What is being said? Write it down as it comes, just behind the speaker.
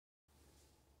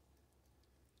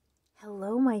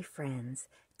Hello, my friends.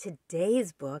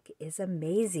 Today's book is a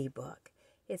Maisy book.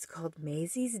 It's called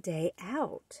Maisy's Day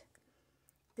Out.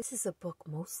 This is a book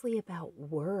mostly about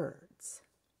words.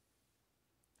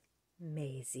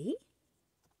 Maisy,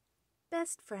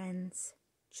 best friends,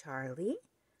 Charlie,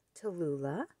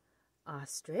 Tallulah,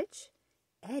 Ostrich,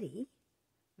 Eddie,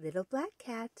 Little Black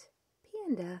Cat,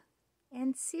 Panda,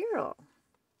 and Cyril.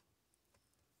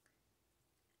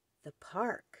 The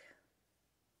park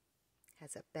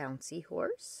has a bouncy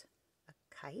horse, a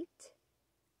kite,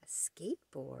 a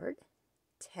skateboard,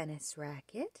 tennis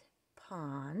racket,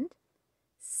 pond,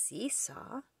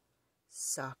 seesaw,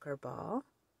 soccer ball,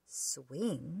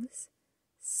 swings,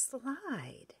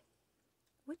 slide.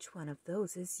 Which one of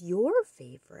those is your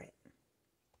favorite?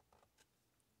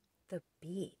 The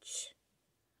beach.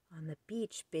 On the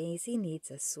beach, Maisy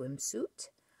needs a swimsuit,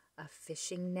 a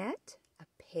fishing net, a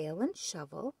pail and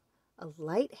shovel, a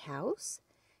lighthouse.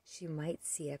 She might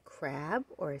see a crab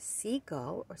or a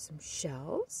seagull or some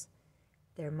shells.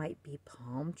 There might be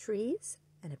palm trees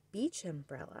and a beach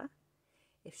umbrella.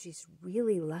 If she's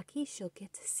really lucky, she'll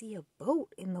get to see a boat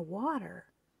in the water.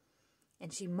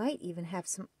 And she might even have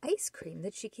some ice cream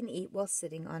that she can eat while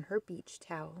sitting on her beach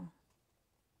towel.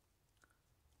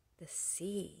 The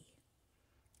sea.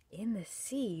 In the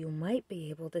sea, you might be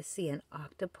able to see an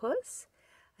octopus,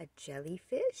 a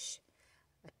jellyfish,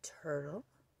 a turtle,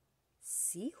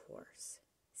 seahorse,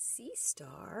 sea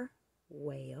star,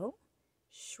 whale,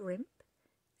 shrimp,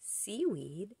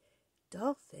 seaweed,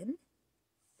 dolphin,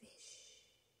 fish.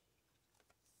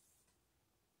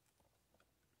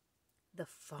 The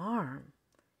farm.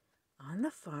 On the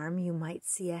farm, you might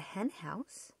see a hen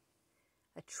house,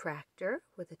 a tractor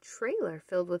with a trailer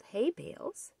filled with hay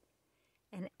bales,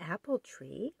 an apple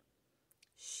tree,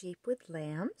 sheep with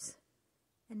lambs,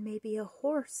 and maybe a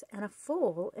horse and a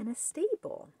foal in a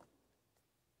stable.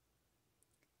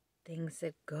 Things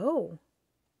that go: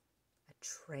 a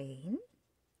train,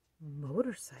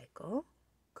 motorcycle,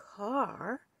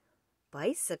 car,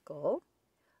 bicycle,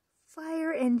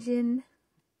 fire engine,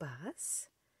 bus,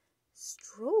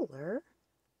 stroller,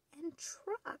 and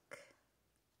truck.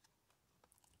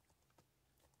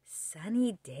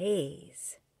 Sunny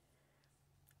days: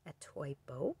 a toy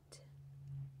boat,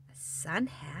 a sun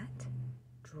hat,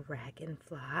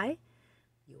 dragonfly.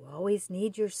 You always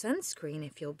need your sunscreen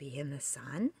if you'll be in the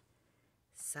sun.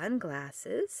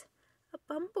 Sunglasses, a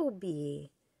bumblebee,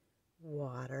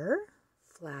 water,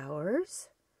 flowers.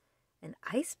 An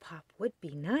ice pop would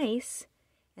be nice,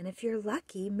 and if you're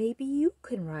lucky, maybe you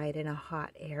can ride in a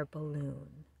hot air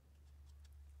balloon.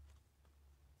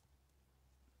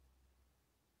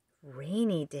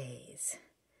 Rainy days.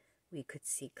 We could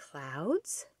see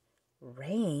clouds,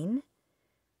 rain,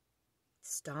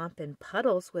 stomp in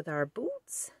puddles with our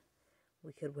boots.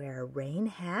 We could wear a rain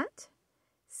hat,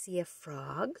 see a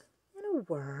frog and a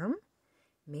worm,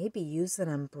 maybe use an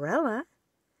umbrella,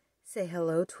 say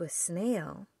hello to a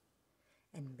snail,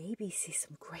 and maybe see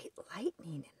some great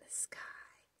lightning in the sky.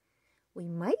 We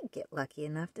might get lucky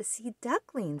enough to see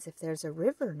ducklings if there's a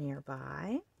river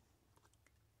nearby.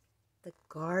 The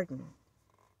garden.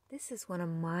 This is one of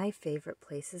my favorite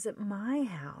places at my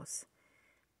house.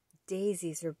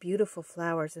 Daisies are beautiful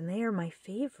flowers, and they are my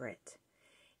favorite.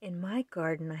 In my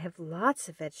garden, I have lots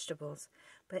of vegetables,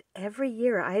 but every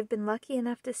year I've been lucky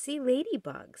enough to see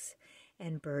ladybugs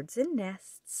and birds in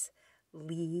nests,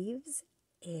 leaves,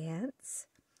 ants,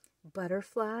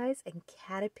 butterflies, and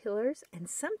caterpillars, and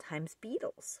sometimes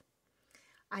beetles.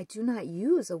 I do not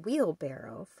use a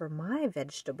wheelbarrow for my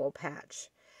vegetable patch,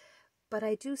 but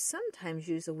I do sometimes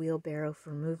use a wheelbarrow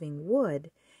for moving wood,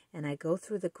 and I go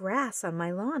through the grass on my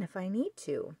lawn if I need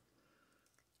to.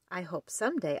 I hope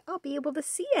someday I'll be able to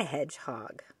see a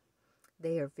hedgehog.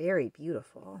 They are very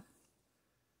beautiful.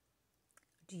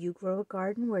 Do you grow a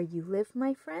garden where you live,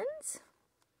 my friends?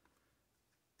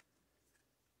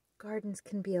 Gardens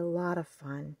can be a lot of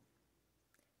fun.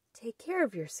 Take care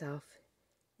of yourself,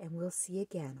 and we'll see you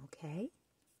again, okay?